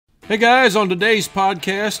Hey guys, on today's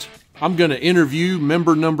podcast, I'm going to interview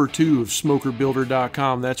member number 2 of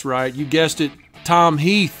SmokerBuilder.com. That's right, you guessed it, Tom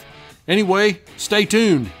Heath. Anyway, stay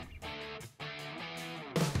tuned.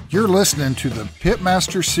 You're listening to the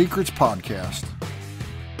Pitmaster Secrets Podcast.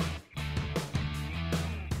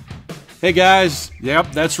 Hey guys, yep,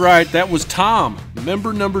 that's right, that was Tom,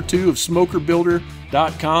 member number 2 of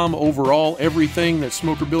SmokerBuilder.com. Overall, everything that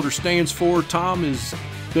SmokerBuilder stands for, Tom has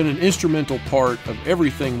been an instrumental part of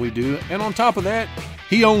everything we do, and on top of that,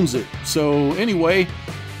 he owns it. So anyway,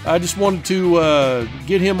 I just wanted to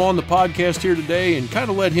get him on the podcast here today and kind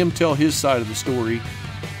of let him tell his side of the story.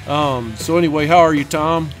 So anyway, how are you,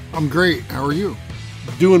 Tom? I'm great. How are you?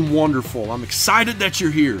 Doing wonderful. I'm excited that you're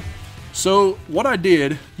here. So what I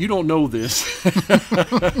did, you don't know this,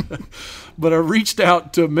 but I reached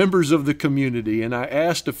out to members of the community and I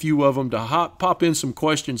asked a few of them to pop in some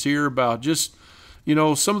questions here about just, you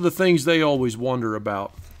know, some of the things they always wonder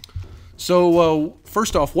about. So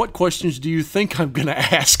first off, what questions do you think I'm going to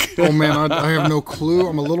ask? Oh man, I have no clue.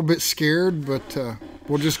 I'm a little bit scared, but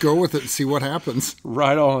we'll just go with it and see what happens.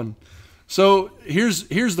 Right on. So here's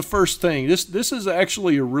the first thing. This is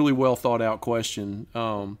actually a really well thought out question.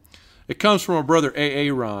 It comes from our brother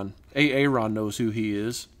Aaron. Aaron knows who he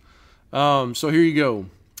is. So here you go.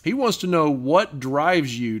 He wants to know what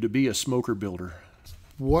drives you to be a smoker builder.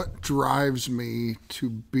 What drives me to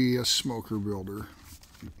be a smoker builder?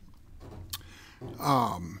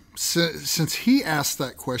 Since he asked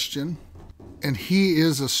that question, and he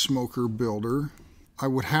is a smoker builder, I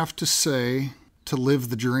would have to say to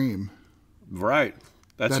live the dream. Right.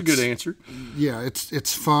 That's a good answer. Yeah,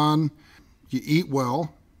 it's fun. You eat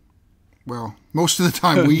well. Well, most of the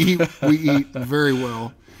time we eat very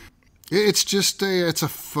well. It's just a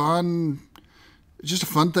fun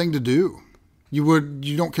thing to do.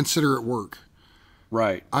 You don't consider it work.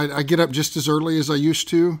 Right. I get up just as early as I used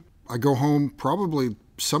to. I go home probably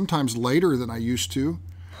sometimes later than I used to.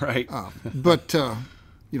 Right. But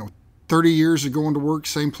 30 years of going to work,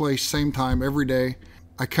 same place, same time, every day.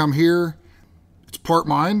 I come here, it's part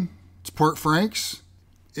mine, it's part Frank's.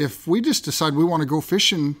 If we just decide we want to go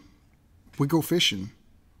fishing, we go fishing.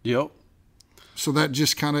 Yep. So that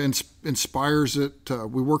just kind of inspires it.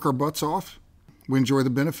 We work our butts off. We enjoy the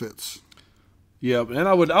benefits. Yeah, and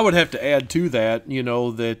I would have to add to that,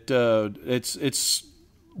 that it's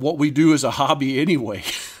what we do as a hobby anyway.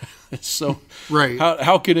 So right.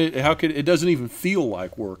 How can it doesn't even feel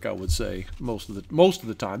like work, I would say, most of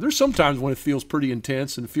the time. There's sometimes when it feels pretty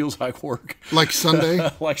intense and feels like work. Like Sunday?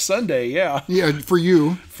 Like Sunday, yeah. Yeah, for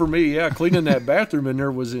you. For me, yeah. Cleaning that bathroom in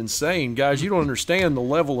there was insane. Guys, you don't understand the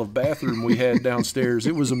level of bathroom we had downstairs.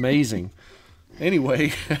 It was amazing.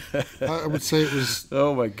 Anyway. I would say it was...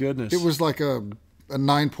 Oh, my goodness. It was like a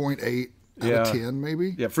 9.8 out of 10,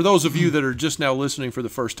 maybe. Yeah, for those of you that are just now listening for the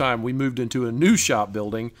first time, we moved into a new shop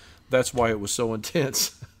building. That's why it was so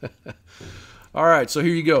intense. All right, so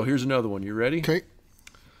here you go. Here's another one. You ready? Okay.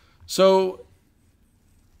 So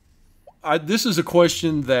this is a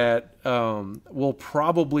question that we'll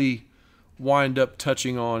probably wind up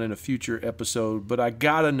touching on in a future episode, but I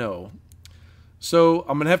got to know. So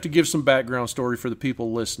I'm going to have to give some background story for the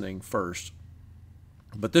people listening first.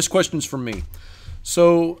 But this question's from me.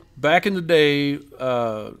 So back in the day,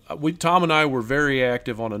 Tom and I were very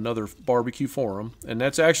active on another barbecue forum, and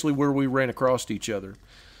that's actually where we ran across each other.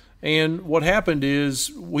 And what happened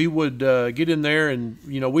is we would get in there and,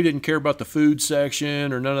 we didn't care about the food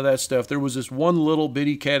section or none of that stuff. There was this one little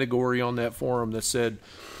bitty category on that forum that said,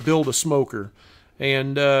 build a smoker.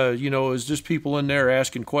 And, it was just people in there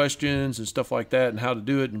asking questions and stuff like that and how to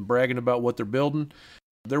do it and bragging about what they're building.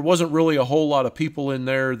 There wasn't really a whole lot of people in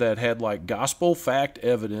there that had like gospel fact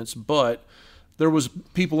evidence, but there was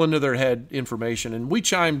people in there that had information, and we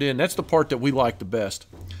chimed in. That's the part that we liked the best.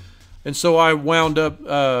 And so I wound up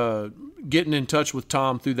getting in touch with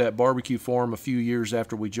Tom through that barbecue forum a few years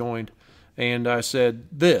after we joined, and I said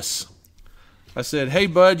this. I said, hey,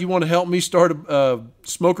 bud, you want to help me start a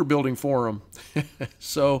smoker building forum?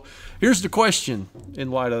 So here's the question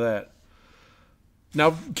in light of that.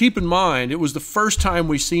 Now, keep in mind, it was the first time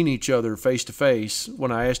we seen each other face to face when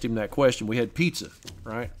I asked him that question. We had pizza,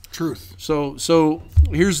 right? Truth. So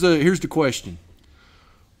here's the question.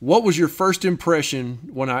 What was your first impression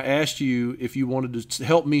when I asked you if you wanted to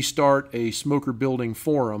help me start a smoker building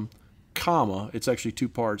forum, comma, it's actually 2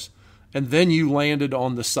 parts, and then you landed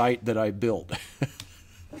on the site that I built?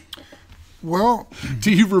 Well, do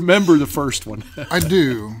you remember the first one? I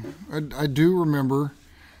do. I do remember.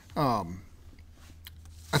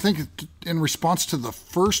 I think in response to the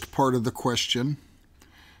first part of the question,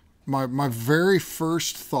 my very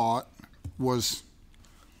first thought was,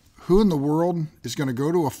 who in the world is going to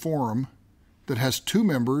go to a forum that has 2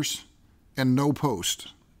 members and no post?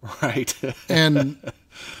 Right. and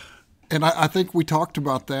I think we talked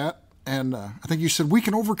about that, and I think you said we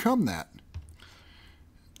can overcome that.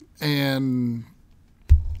 And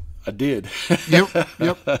I did. Yep.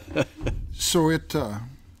 So it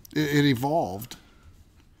evolved,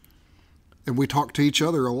 and we talked to each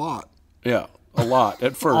other a lot. Yeah, a lot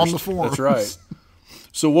at first. On the forums. That's right.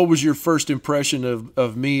 So what was your first impression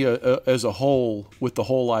of me as a whole with the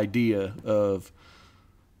whole idea of,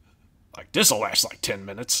 like, this will last like 10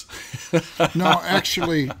 minutes? No,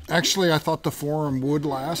 actually, I thought the forum would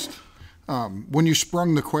last. When you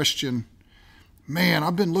sprung the question, man,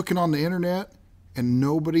 I've been looking on the internet and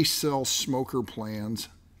nobody sells SmokerPlans.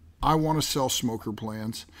 I want to sell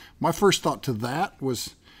SmokerPlans. My first thought to that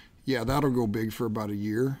was, yeah, that'll go big for about a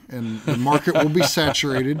year, and the market will be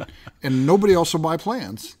saturated, and nobody else will buy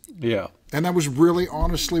plans. Yeah. And that was really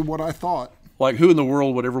honestly what I thought. Like, who in the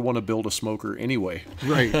world would ever want to build a smoker anyway?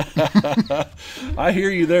 Right. I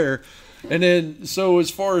hear you there. And then, so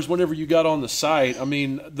as far as whenever you got on the site, I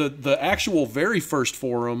mean, the actual very first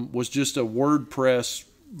forum was just a WordPress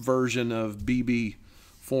version of BB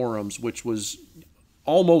forums, which was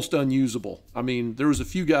almost unusable. I mean, there was a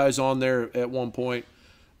few guys on there at one point,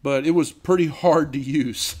 but it was pretty hard to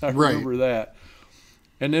use. I remember that.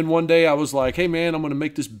 And then one day I was like, hey, man, I'm going to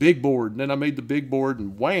make this big board. And then I made the big board,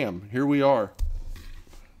 and wham, here we are.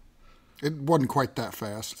 It wasn't quite that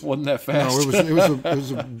fast. Wasn't that fast? No, it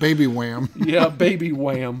was a baby wham. Yeah, baby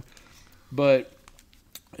wham. But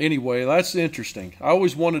anyway, that's interesting. I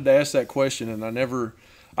always wanted to ask that question, and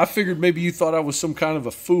I figured maybe you thought I was some kind of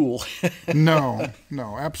a fool. No,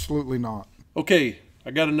 absolutely not. Okay,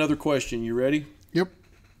 I got another question. You ready? Yep.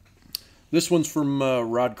 This one's from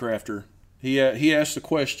Rod Crafter. He asked a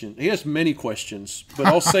question. He has many questions, but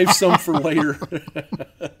I'll save some for later.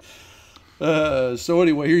 So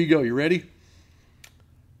anyway, here you go. You ready?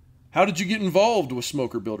 How did you get involved with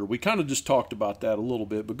SmokerBuilder? We kind of just talked about that a little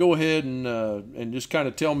bit, but go ahead and just kind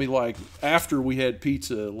of tell me, like, after we had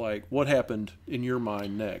pizza, like, what happened in your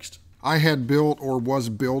mind next? I had built or was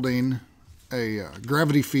building a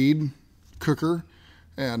gravity feed cooker,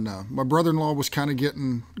 and my brother-in-law was kind of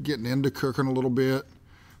getting into cooking a little bit,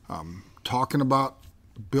 talking about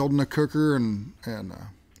building a cooker, and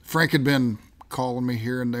Frank had been calling me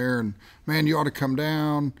here and there, and, man, you ought to come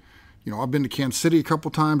down. You know, I've been to Kansas City a couple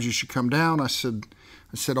times. You should come down. I said,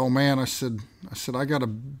 oh man, I said, I got a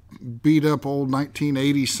beat up old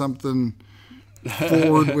 1980 something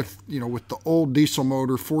Ford with the old diesel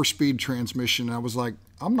motor, 4-speed transmission. And I was like,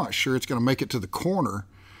 I'm not sure it's going to make it to the corner.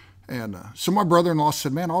 And so my brother-in-law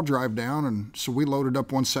said, man, I'll drive down. And so we loaded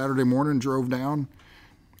up one Saturday morning and drove down.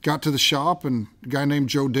 Got to the shop, and a guy named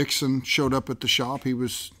Joe Dixon showed up at the shop. He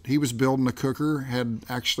was building a cooker, had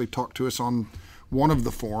actually talked to us on one of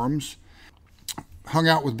the forums. Hung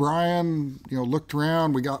out with Brian, looked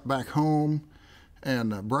around. We got back home,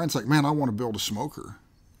 and Brian's like, man, I want to build a smoker.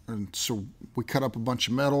 And so we cut up a bunch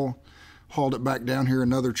of metal, hauled it back down here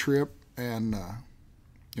another trip, and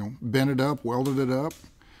bent it up, welded it up.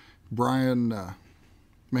 Brian,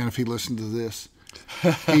 man, if he listened to this,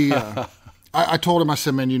 he I told him, I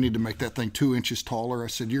said, man, you need to make that thing 2 inches taller. I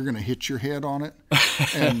said, you're going to hit your head on it.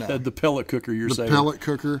 And the pellet cooker, you're saying. The pellet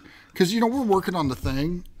cooker. Because, we're working on the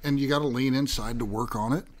thing, and you got to lean inside to work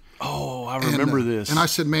on it. Oh, I remember this. And I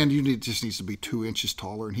said, man, just needs to be 2 inches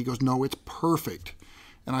taller. And he goes, no, it's perfect.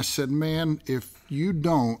 And I said, man, if you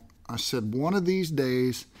don't, I said, one of these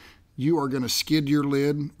days, you are going to skid your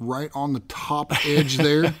lid right on the top edge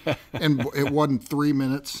there. And it wasn't 3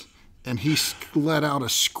 minutes. And he let out a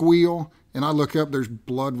squeal. And I look up, there's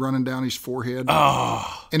blood running down his forehead.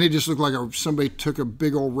 Oh. And it just looked like somebody took a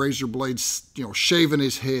big old razor blade, shaving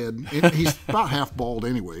his head. And he's about half bald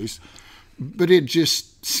anyways. But it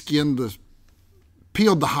just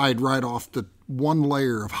peeled the hide right off, the one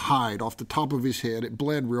layer of hide off the top of his head. It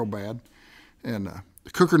bled real bad. And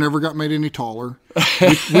the cooker never got made any taller.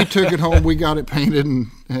 We took it home, we got it painted,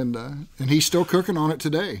 and he's still cooking on it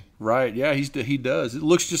today. Right, yeah, he does. It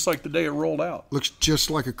looks just like the day it rolled out. Looks just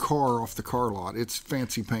like a car off the car lot. It's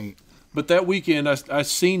fancy paint. But that weekend, I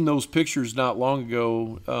seen those pictures not long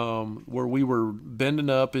ago where we were bending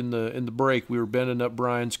up in the break. We were bending up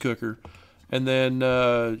Brian's cooker. And then,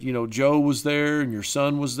 Joe was there, and your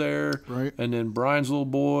son was there, right? And then Brian's little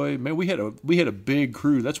boy. Man, we had a big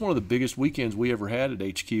crew. That's one of the biggest weekends we ever had at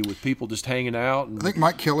HQ, with people just hanging out. And, I think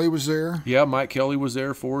Mike Kelly was there. Yeah, Mike Kelly was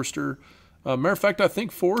there. Forrester. Matter of fact, I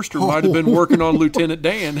think Forrester might have been working on Lieutenant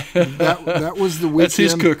Dan. that was the weekend. That's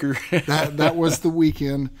his cooker. that was the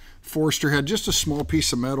weekend. Forrester had just a small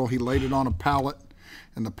piece of metal. He laid it on a pallet,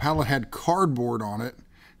 and the pallet had cardboard on it.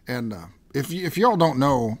 And if y'all don't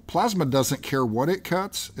know, plasma doesn't care what it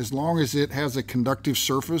cuts as long as it has a conductive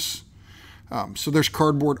surface. So there's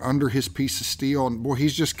cardboard under his piece of steel, and boy,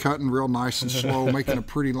 he's just cutting real nice and slow, making a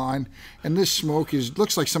pretty line. And this smoke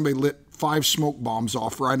looks like somebody lit 5 smoke bombs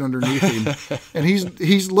off right underneath him, and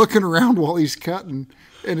he's looking around while he's cutting,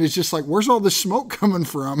 and it's just like, where's all this smoke coming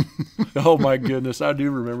from? Oh my goodness, I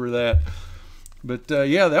do remember that. But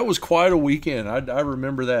yeah, that was quite a weekend. I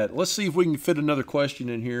remember that. Let's see if we can fit another question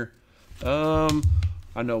in here.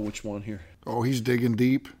 I know which one here. Oh, he's digging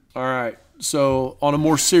deep. All right. So on a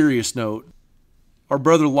more serious note, our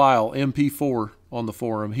brother Lyle, MP4 on the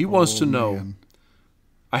forum, he wants to know. Man.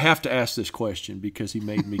 I have to ask this question because he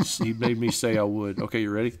made me say I would. Okay, you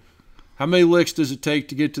ready? How many licks does it take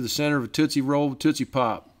to get to the center of a Tootsie Roll with Tootsie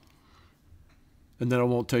Pop? And then I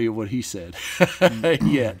won't tell you what he said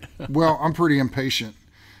yet. Well, I'm pretty impatient.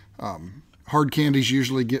 Hard candies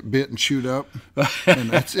usually get bit and chewed up,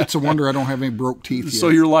 and it's a wonder I don't have any broke teeth yet. So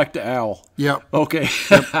you're like the owl. Yep. Okay.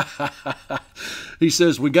 Yep. He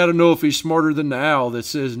says, we got to know if he's smarter than the owl that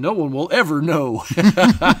says no one will ever know.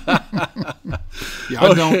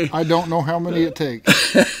 Yeah, I don't know how many it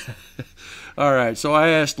takes. All right, so I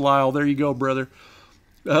asked Lyle. There you go, brother.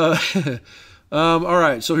 All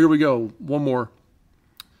right, so here we go. One more.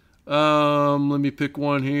 Let me pick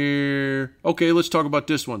one here. Okay, let's talk about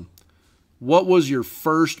this one. What was your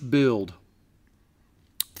first build?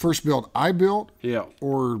 First build I built? Yeah.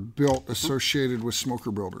 Or built associated with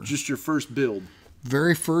SmokerBuilder? Just your first build.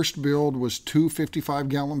 Very first build was 2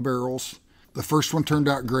 55-gallon barrels. The first one turned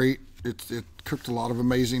out great. It cooked a lot of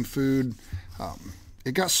amazing food.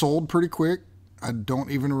 It got sold pretty quick. I don't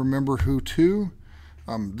even remember who to.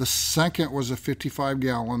 The second was a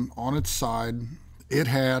 55-gallon on its side. It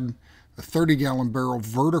had a 30-gallon barrel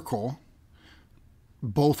vertical.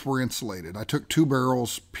 Both were insulated. I took 2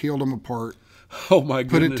 barrels, peeled them apart. Oh my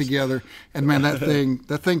goodness! Put it together, and man, that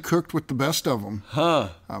thing cooked with the best of them.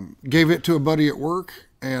 Huh? Gave it to a buddy at work,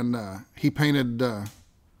 and he painted the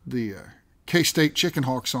K-State chicken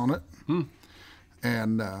hawks on it,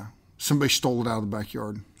 and somebody stole it out of the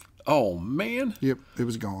backyard. Oh man! Yep, it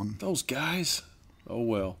was gone. Those guys. Oh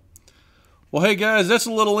well. Well, hey guys, that's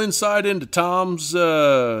a little insight into Tom's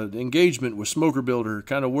engagement with SmokerBuilder,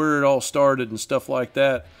 kind of where it all started and stuff like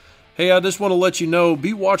that. Hey, I just want to let you know,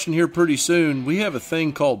 be watching here pretty soon. We have a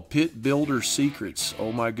thing called Pit Builder Secrets.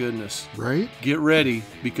 Oh my goodness. Right? Get ready,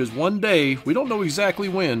 because one day, we don't know exactly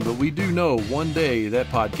when, but we do know one day that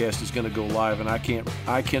podcast is going to go live, and I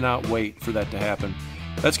cannot wait for that to happen.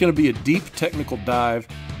 That's going to be a deep technical dive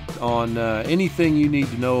on anything you need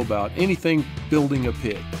to know about anything building a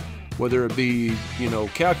pit, whether it be,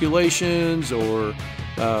 calculations or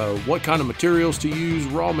what kind of materials to use,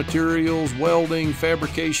 raw materials, welding,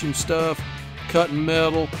 fabrication stuff, cutting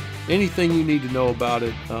metal, anything you need to know about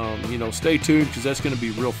it. Stay tuned, because that's going to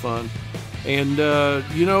be real fun. And, a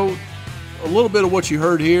little bit of what you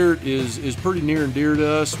heard here is pretty near and dear to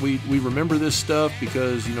us. We remember this stuff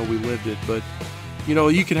because, we lived it. But,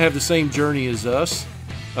 you can have the same journey as us.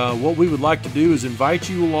 What we would like to do is invite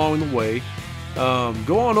you along the way.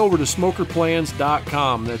 Go on over to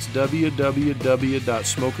SmokerPlans.com. That's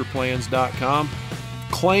www.SmokerPlans.com.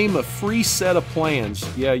 Claim a free set of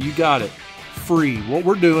plans. Yeah, you got it. Free. What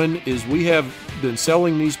we're doing is we have been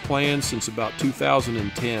selling these plans since about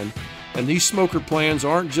 2010. And these Smoker plans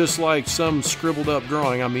aren't just like some scribbled up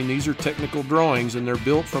drawing. I mean, these are technical drawings, and they're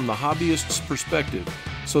built from the hobbyist's perspective.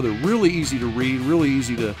 So they're really easy to read, really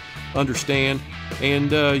easy to understand.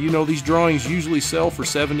 And, these drawings usually sell for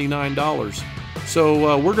 $79.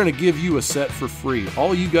 So we're going to give you a set for free.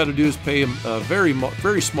 All you got to do is pay a very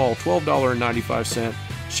small $12.95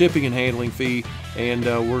 shipping and handling fee, and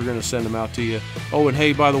we're going to send them out to you. Oh, and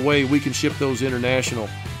hey, by the way, we can ship those international.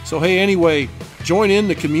 So hey, anyway, join in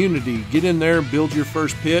the community. Get in there and build your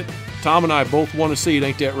first pit. Tom and I both want to see it.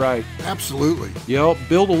 Ain't that right? Absolutely. Yep.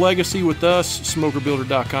 Build a legacy with us,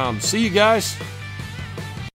 SmokerBuilder.com. See you guys.